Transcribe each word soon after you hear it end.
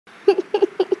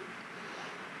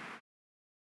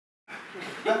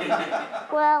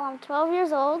Well, I'm 12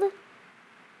 years old.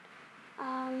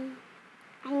 I'm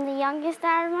the youngest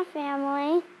out of my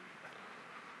family.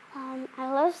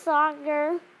 I love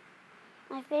soccer.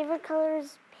 My favorite color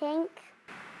is pink.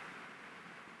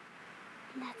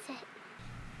 And that's it.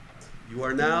 You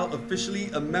are now officially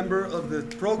a member of the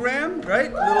program,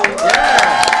 right? We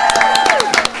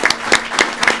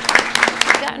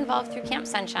got involved through Camp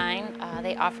Sunshine.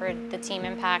 They offered the Team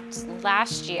Impact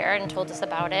last year and told us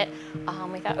about it.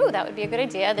 We thought, oh, that would be a good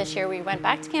idea. This year we went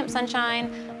back to Camp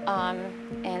Sunshine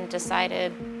and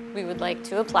decided we would like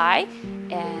to apply.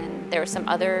 And there were some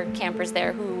other campers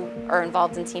there who are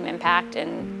involved in Team Impact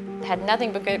and had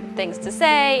nothing but good things to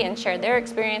say and shared their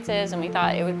experiences, and we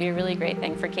thought it would be a really great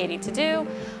thing for Katie to do.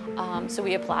 So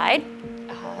we applied.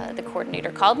 The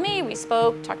coordinator called me, we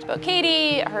spoke, talked about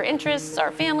Katie, her interests,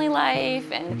 our family life,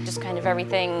 and just kind of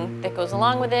everything that goes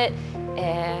along with it.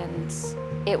 And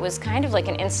it was kind of like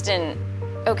an instant,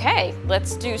 okay,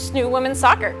 let's do SNHU women's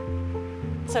soccer.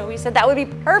 So we said that would be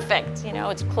perfect. You know,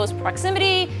 it's close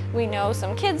proximity, we know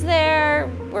some kids there,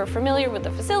 we're familiar with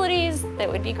the facilities, that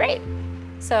would be great.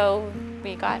 So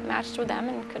we got matched with them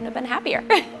and couldn't have been happier.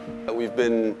 We've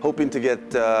been hoping to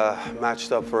get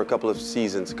matched up for a couple of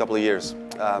seasons, a couple of years.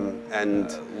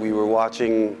 And we were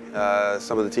watching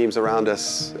some of the teams around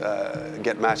us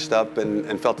get matched up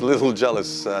and felt a little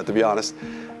jealous, to be honest.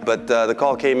 But the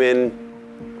call came in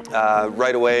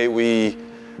right away. We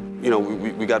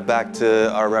got back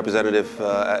to our representative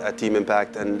at Team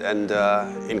Impact and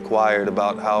inquired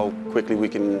about how quickly we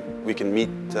can meet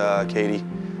Katie.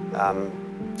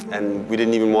 And we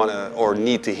didn't even want to or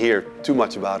need to hear too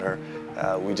much about her.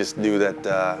 We just knew that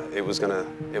it was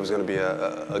gonna be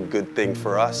a good thing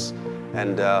for us,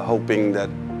 and hoping that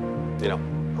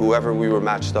whoever we were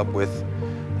matched up with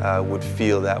would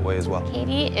feel that way as well.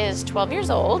 Katie is 12 years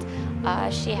old.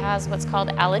 She has what's called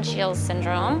Alagille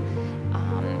syndrome.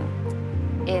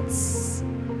 It's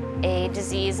a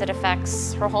disease that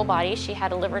affects her whole body. She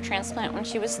had a liver transplant when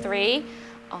she was 3.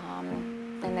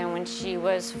 And then when she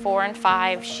was 4 and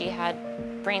 5, she had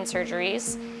brain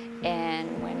surgeries. And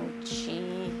when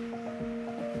she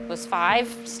was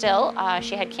 5 still,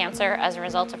 she had cancer as a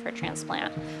result of her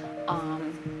transplant.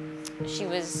 She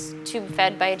was tube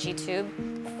fed by a G-tube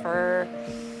for,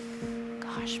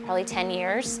 gosh, probably 10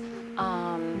 years.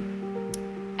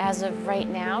 As of right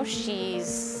now,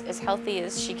 she's as healthy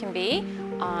as she can be.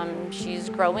 She's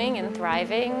growing and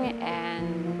thriving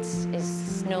and is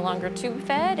no longer tube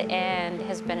fed and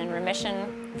has been in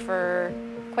remission for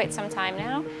quite some time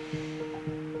now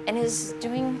and is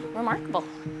doing remarkable.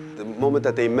 The moment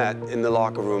that they met in the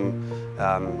locker room,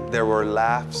 there were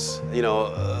laughs,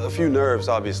 a few nerves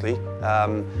obviously.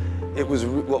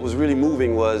 What was really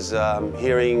moving was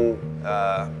hearing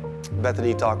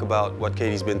Bethany talk about what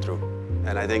Katie's been through.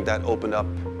 And I think that opened up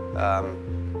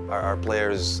our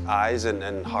players' eyes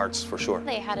and hearts for sure.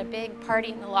 They had a big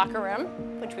party in the locker room,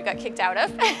 which we got kicked out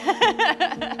of.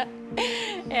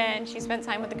 And she spent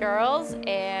time with the girls,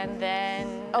 and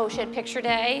then, she had picture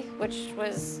day, which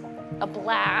was a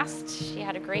blast. She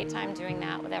had a great time doing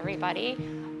that with everybody.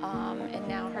 And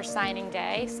now her signing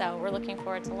day, so we're looking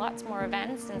forward to lots more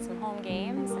events and some home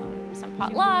games and some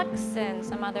potlucks and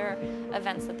some other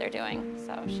events that they're doing.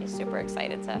 So she's super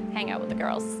excited to hang out with the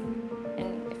girls.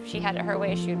 And if she had it her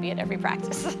way, she would be at every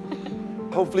practice.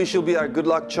 Hopefully she'll be our good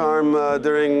luck charm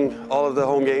during all of the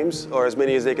home games, or as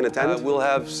many as they can attend. We'll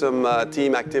have some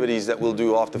team activities that we'll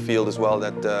do off the field as well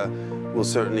that we'll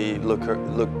certainly look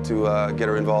to get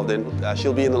her involved in.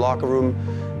 She'll be in the locker room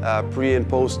pre and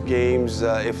post games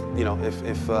if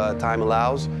time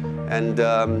allows, and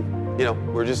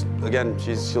we're just, again,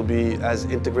 she'll be as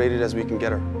integrated as we can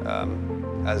get her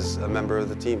as a member of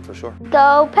the team for sure.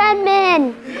 Go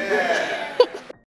Penmen!